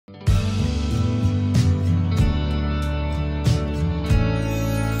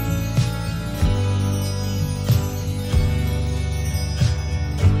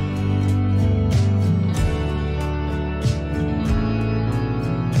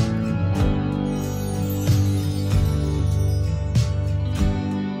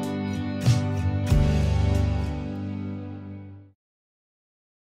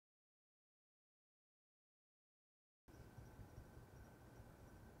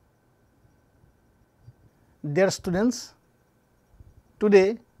Dear students,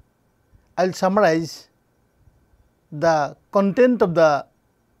 today I will summarize the content of the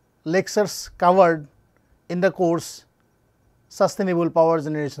lectures covered in the course Sustainable Power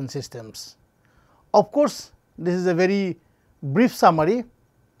Generation Systems. Of course, this is a very brief summary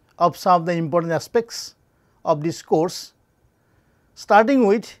of some of the important aspects of this course, starting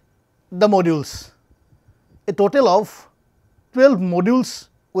with the modules. A total of 12 modules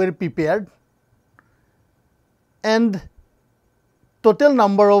were prepared and total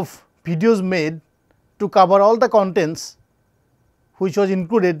number of videos made to cover all the contents which was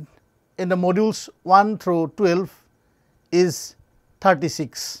included in the modules 1 through 12 is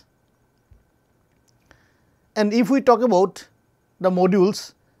 36. And if we talk about the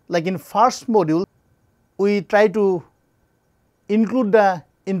modules, like in first module, we try to include the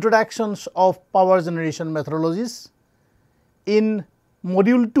introductions of power generation methodologies. In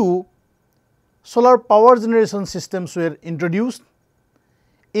module 2, solar power generation systems were introduced.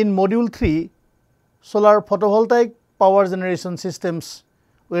 In module 3, solar photovoltaic power generation systems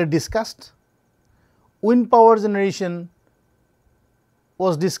were discussed. Wind power generation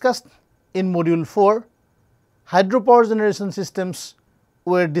was discussed in module 4. Hydropower generation systems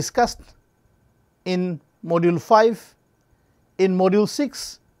were discussed in module 5. In module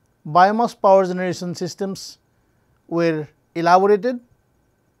 6, biomass power generation systems were elaborated.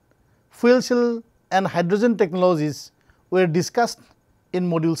 Fuel cell and hydrogen technologies were discussed in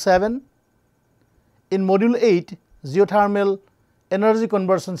module 7. In module 8, geothermal energy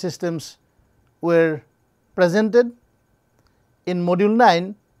conversion systems were presented. In module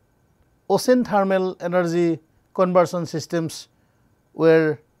 9, ocean thermal energy conversion systems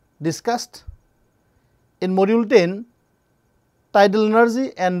were discussed. In module 10, tidal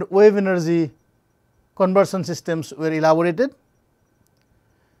energy and wave energy conversion systems were elaborated.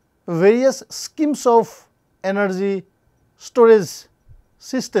 Various schemes of energy storage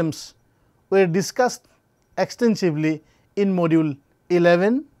systems were discussed extensively in module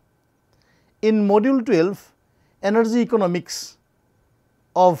 11. In module 12, energy economics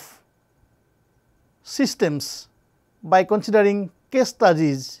of systems by considering case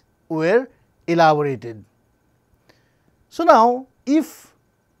studies were elaborated. So, now if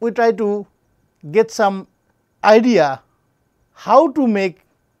we try to get some idea how to make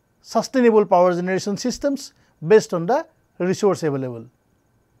sustainable power generation systems based on the resource available.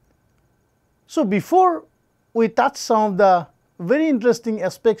 So, before we touch some of the very interesting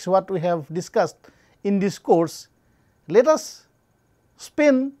aspects what we have discussed in this course, let us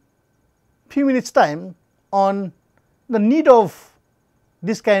spend few minutes time on the need of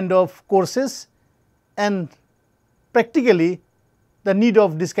this kind of courses and practically the need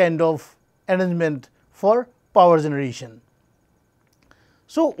of this kind of arrangement for power generation.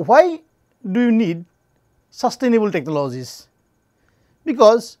 So, why do you need sustainable technologies?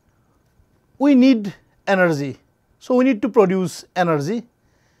 Because we need energy. So, we need to produce energy,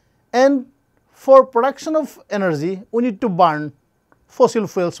 and for production of energy we need to burn fossil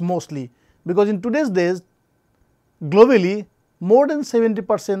fuels mostly, because in today's days globally more than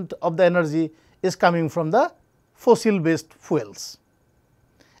 70% of the energy is coming from the fossil based fuels.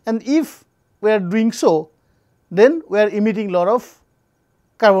 And if we are doing so, then we are emitting lot of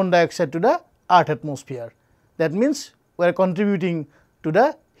carbon dioxide to the earth atmosphere. That means, we are contributing to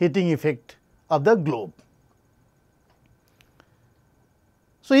the heating effect of the globe.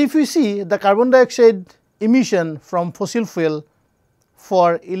 So, if we see the carbon dioxide emission from fossil fuel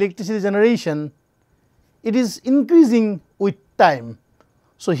for electricity generation, it is increasing with time.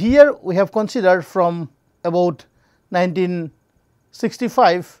 So, here we have considered from about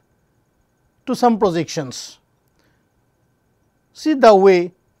 1965 to some projections. See the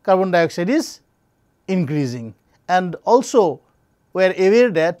way carbon dioxide is increasing, and also we are aware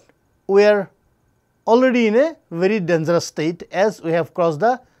that we are already in a very dangerous state, as we have crossed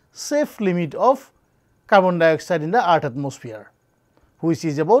the safe limit of carbon dioxide in the earth atmosphere, which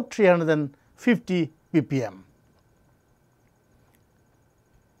is about 350 ppm.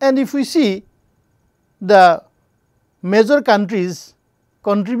 And if we see the major countries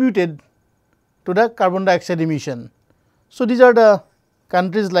contributed to the carbon dioxide emission. So, these are the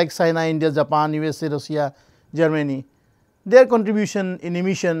countries like China, India, Japan, USA, Russia, Germany. Their contribution in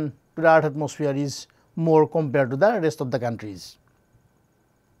emission to the earth atmosphere is more compared to the rest of the countries.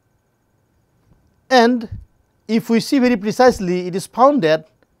 And if we see very precisely, it is found that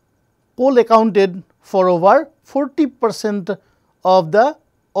coal accounted for over 40% of the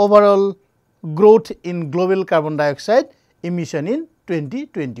overall growth in global carbon dioxide emission in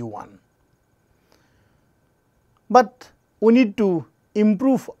 2021. But we need to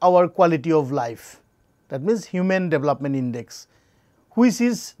improve our quality of life. that means Human Development Index, which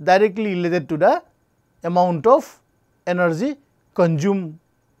is directly related to the amount of energy consumed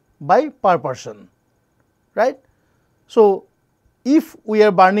by per person, right. So, if we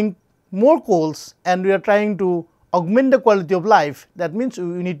are burning more coals and we are trying to augment the quality of life, that means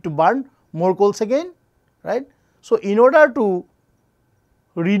we need to burn more coals again, right. So, in order to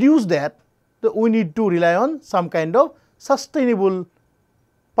reduce that, we need to rely on some kind of sustainable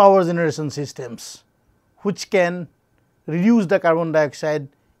power generation systems, which can reduce the carbon dioxide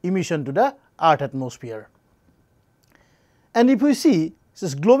emission to the earth atmosphere. And if we see,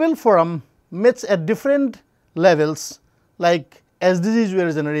 this global forum meets at different levels, like SDGs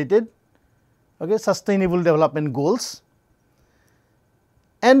were generated, okay, sustainable development goals,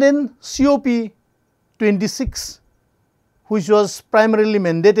 and then COP26, which was primarily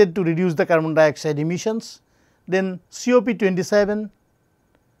mandated to reduce the carbon dioxide emissions. Then COP27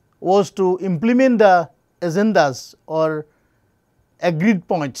 was to implement the agendas or agreed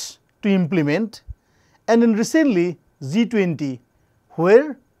points to implement, and then recently G20,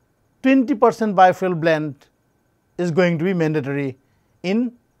 where 20% biofuel blend is going to be mandatory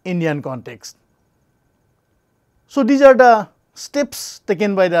in Indian context. So, these are the steps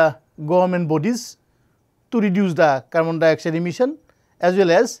taken by the government bodies to reduce the carbon dioxide emission as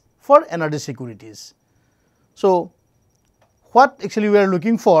well as for energy securities. So, what actually we are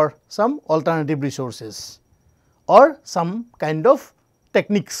looking for? Some alternative resources or some kind of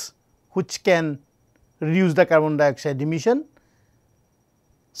techniques which can reduce the carbon dioxide emission,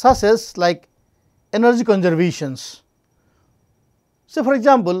 such as like energy conservations. So, for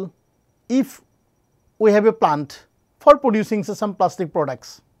example, if we have a plant for producing some plastic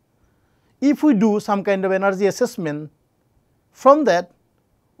products, if we do some kind of energy assessment, from that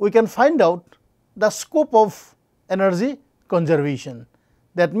we can find out the scope of energy conservation.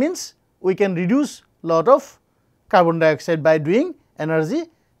 That means, we can reduce lot of carbon dioxide by doing energy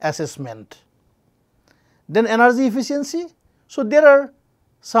assessment. Then energy efficiency. So, there are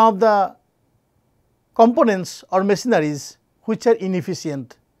some of the components or machineries which are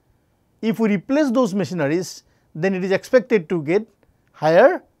inefficient. If we replace those machineries, then it is expected to get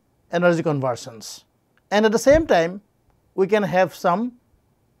higher energy conversions, and at the same time we can have some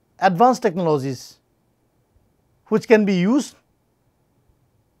advanced technologies which can be used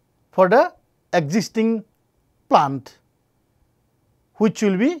for the existing plant, which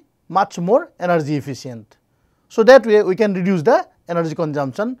will be much more energy efficient. So, that way we can reduce the energy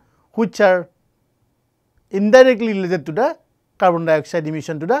consumption, which are indirectly related to the carbon dioxide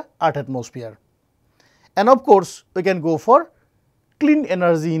emission to the earth atmosphere. And of course, we can go for clean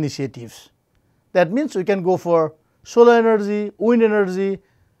energy initiatives. That means, we can go for solar energy, wind energy,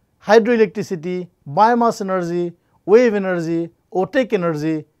 hydroelectricity, biomass energy, wave energy, OTEC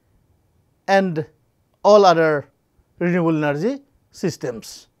energy, and all other renewable energy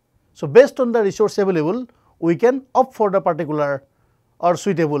systems. So, based on the resource available, we can opt for the particular or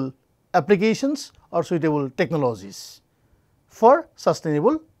suitable applications or suitable technologies for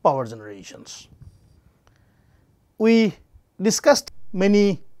sustainable power generations. We discussed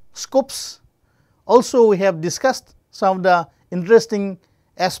many scopes. Also, we have discussed some of the interesting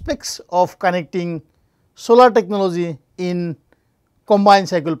aspects of connecting solar technology in combined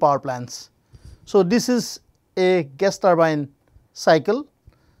cycle power plants. So, this is a gas turbine cycle.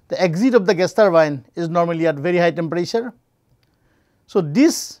 The exit of the gas turbine is normally at very high temperature. So,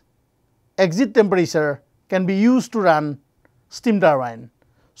 this exit temperature can be used to run steam turbine.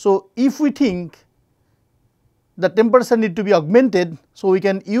 So, if we think the temperature need to be augmented, so we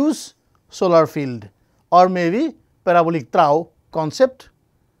can use solar field or maybe parabolic trough concept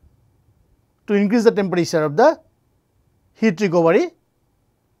to increase the temperature of the heat recovery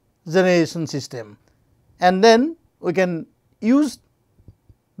generation system, and then we can use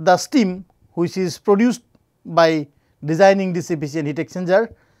the steam which is produced by designing this efficient heat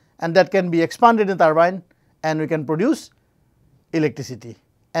exchanger, and that can be expanded in turbine and we can produce electricity,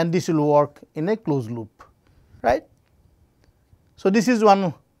 and this will work in a closed loop, right. So, this is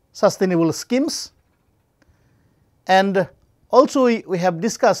one sustainable schemes, and also we have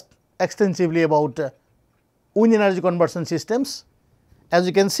discussed extensively about wind energy conversion systems. As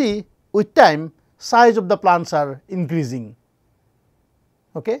you can see, with time size of the plants are increasing.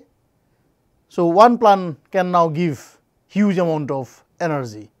 Okay. So, one plant can now give huge amount of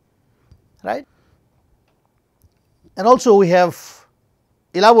energy, right. And also we have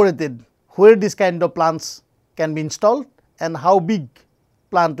elaborated where this kind of plants can be installed and how big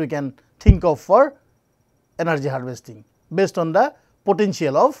plant we can think of for energy harvesting based on the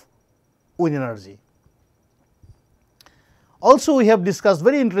potential of wind energy. Also, we have discussed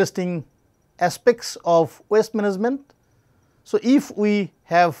very interesting aspects of waste management. So, if we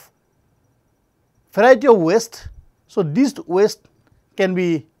have variety of waste, so this waste can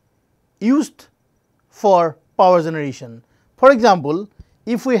be used for power generation. For example,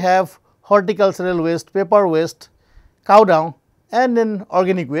 if we have horticultural waste, paper waste, cow dung and then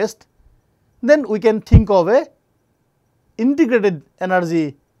organic waste, then we can think of a integrated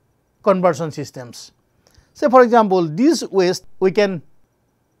energy conversion systems. Say for example, this waste we can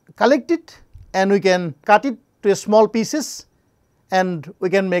collect it and we can cut it to small pieces and we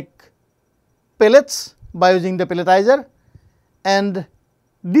can make pellets by using the pelletizer, and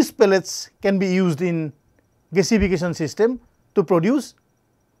these pellets can be used in gasification system to produce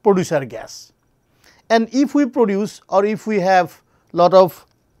producer gas. And if we produce or if we have lot of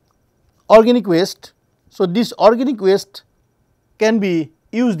organic waste, so this organic waste can be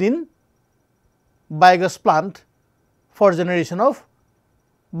used in biogas plant for generation of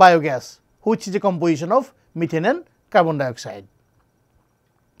biogas, which is a composition of methane and carbon dioxide.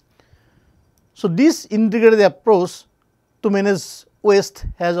 So, this integrated approach to manage waste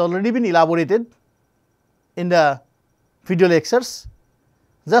has already been elaborated in the video lectures.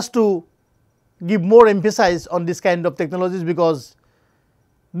 Just to give more emphasis on this kind of technologies, because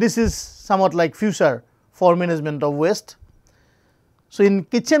this is somewhat like future for management of waste. So, in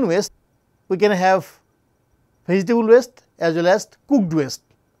kitchen waste we can have vegetable waste as well as cooked waste.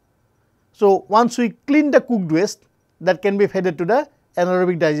 So, once we clean the cooked waste, that can be fed to the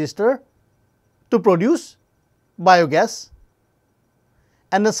anaerobic digester to produce biogas,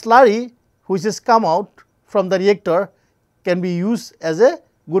 and the slurry which has come out from the reactor can be used as a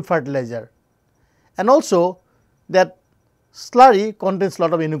good fertilizer. And also that slurry contains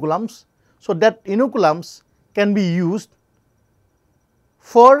lot of inoculums. So, that inoculums can be used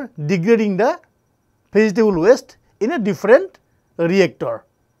for degrading the vegetable waste in a different reactor,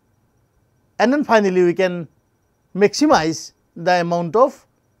 and then finally we can maximize the amount of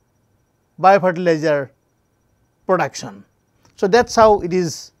biofertilizer production. So, that is how it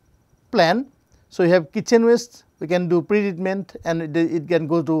is planned. So, we have kitchen waste, we can do pre-treatment and it can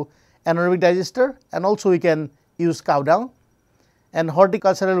go to anaerobic digester, and also we can use cow dung, and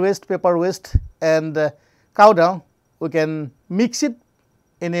horticultural waste, paper waste and cow dung we can mix it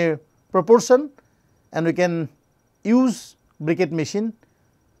in a proportion and we can use briquette machine,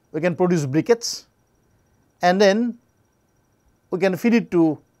 we can produce briquettes and then we can feed it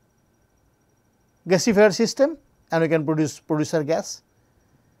to gasifier system and we can produce producer gas,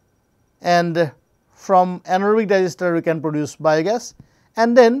 and from anaerobic digester we can produce biogas,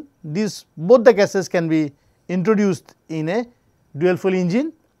 and then these both the gases can be introduced in a dual fuel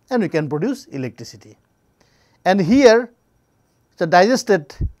engine and we can produce electricity. And here the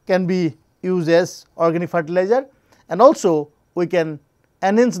digestate can be used as organic fertilizer, and also we can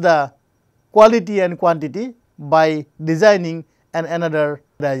enhance the quality and quantity by designing another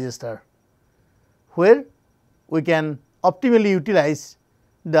digester, where we can optimally utilize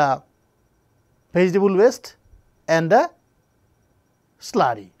the vegetable waste and the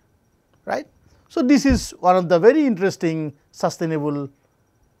slurry, right. So, this is one of the very interesting sustainable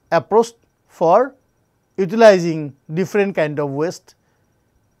approach for utilizing different kind of waste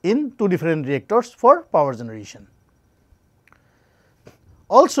in two different reactors for power generation.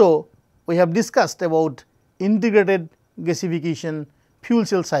 Also, we have discussed about integrated gasification fuel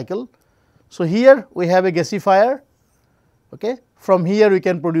cell cycle. So, here we have a gasifier, okay. From here we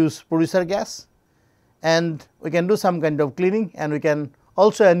can produce producer gas and we can do some kind of cleaning, and we can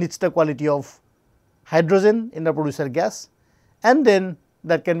also enrich the quality of hydrogen in the producer gas, and then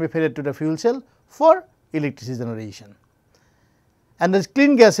that can be fed to the fuel cell for electricity generation. And the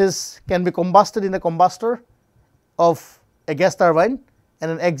clean gases can be combusted in the combustor of a gas turbine,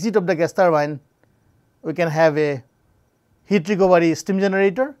 and an exit of the gas turbine we can have a heat recovery steam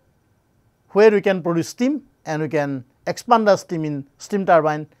generator, where we can produce steam and we can expand the steam in steam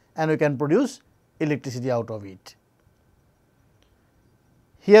turbine and we can produce electricity out of it.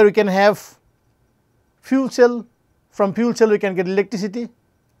 Here we can have fuel cell, from fuel cell we can get electricity,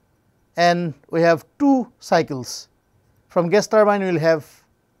 and we have two cycles. From gas turbine we will have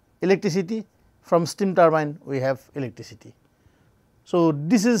electricity, from steam turbine we have electricity. So,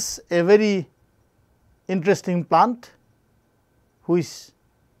 this is a very interesting plant which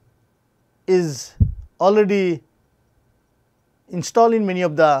is already installed in many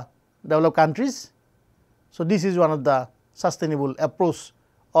of the developed countries. So, this is one of the sustainable approach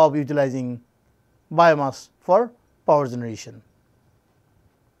of utilizing biomass for power generation.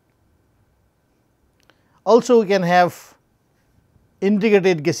 Also, we can have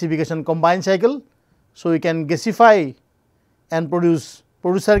integrated gasification combined cycle. So, we can gasify and produce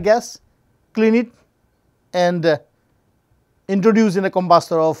producer gas clean it and introduce in a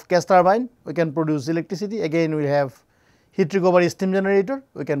combustor of gas turbine, we can produce electricity. Again we have heat recovery steam generator,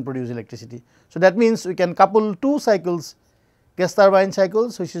 we can produce electricity. So, that means we can couple two cycles, gas turbine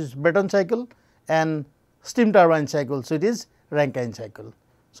cycles which is Brayton cycle and steam turbine cycle. So, it is Rankine cycle.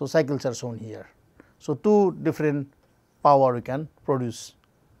 So, cycles are shown here. So, two different power we can produce.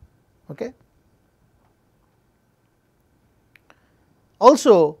 Okay.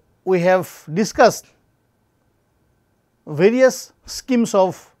 Also, we have discussed various schemes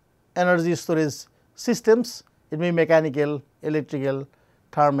of energy storage systems. It may be mechanical, electrical,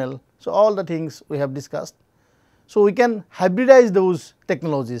 thermal. So, all the things we have discussed. So, we can hybridize those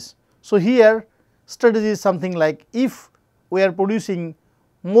technologies. So, here strategy is something like, if we are producing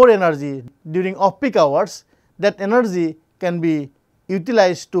more energy during off peak hours, that energy can be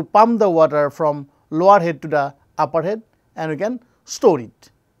utilized to pump the water from lower head to the upper head and we can store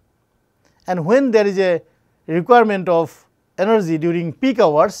it. And when there is a requirement of energy during peak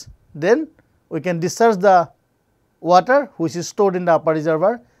hours, then we can discharge the water which is stored in the upper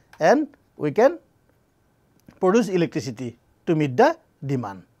reservoir and we can produce electricity to meet the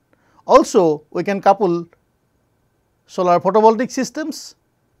demand. Also, we can couple solar photovoltaic systems,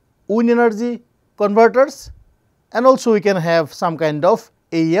 wind energy converters, and also we can have some kind of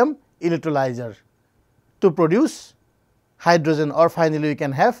AEM electrolyzer to produce hydrogen, or finally we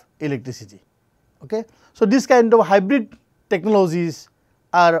can have electricity. Okay. So, this kind of hybrid technologies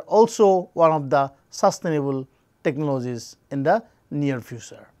are also one of the sustainable technologies in the near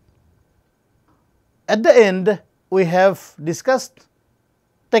future. At the end, we have discussed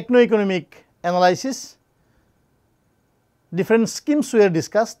techno-economic analysis, different schemes were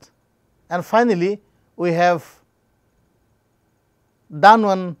discussed, and finally, we have done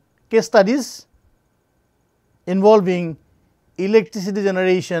one case studies involving electricity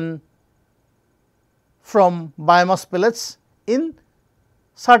generation from biomass pellets in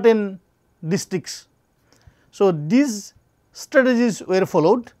certain districts. So, these strategies were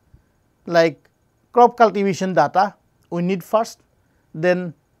followed, like crop cultivation data we need first,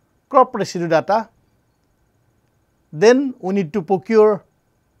 then crop residue data, then we need to procure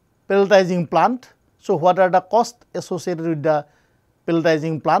pelletizing plant. So, what are the costs associated with the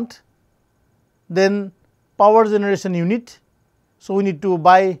pelletizing plant, then power generation unit. So, we need to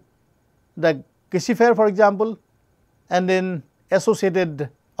buy the gasifier for example, and then associated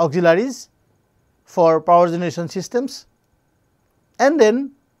auxiliaries for power generation systems, and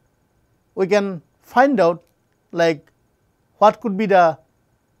then we can find out like what could be the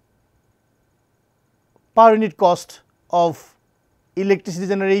per unit cost of electricity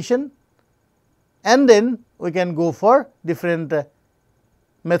generation, and then we can go for different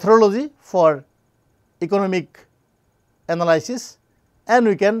methodology for economic analysis, and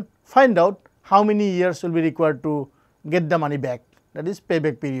we can find out how many years will be required to get the money back, that is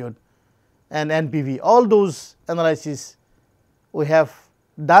payback period and NPV. All those analysis we have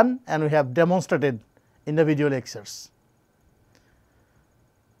done and we have demonstrated in the video lectures.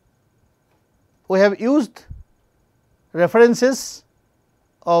 We have used references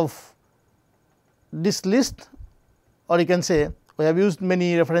of this list, or you can say we have used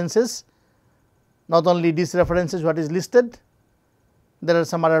many references, not only these references what is listed, there are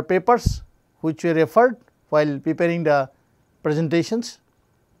some other papers which we referred while preparing the presentations.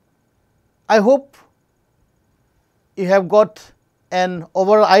 I hope you have got an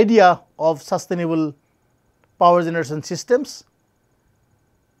overall idea of sustainable power generation systems,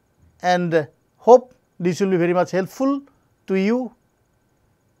 and hope this will be very much helpful to you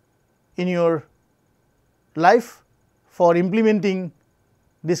in your life for implementing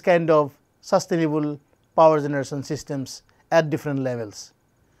this kind of sustainable power generation systems at different levels.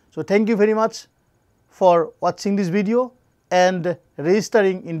 So, thank you very much for watching this video and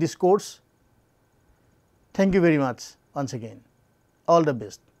registering in this course. Thank you very much once again. All the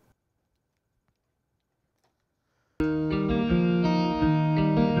best.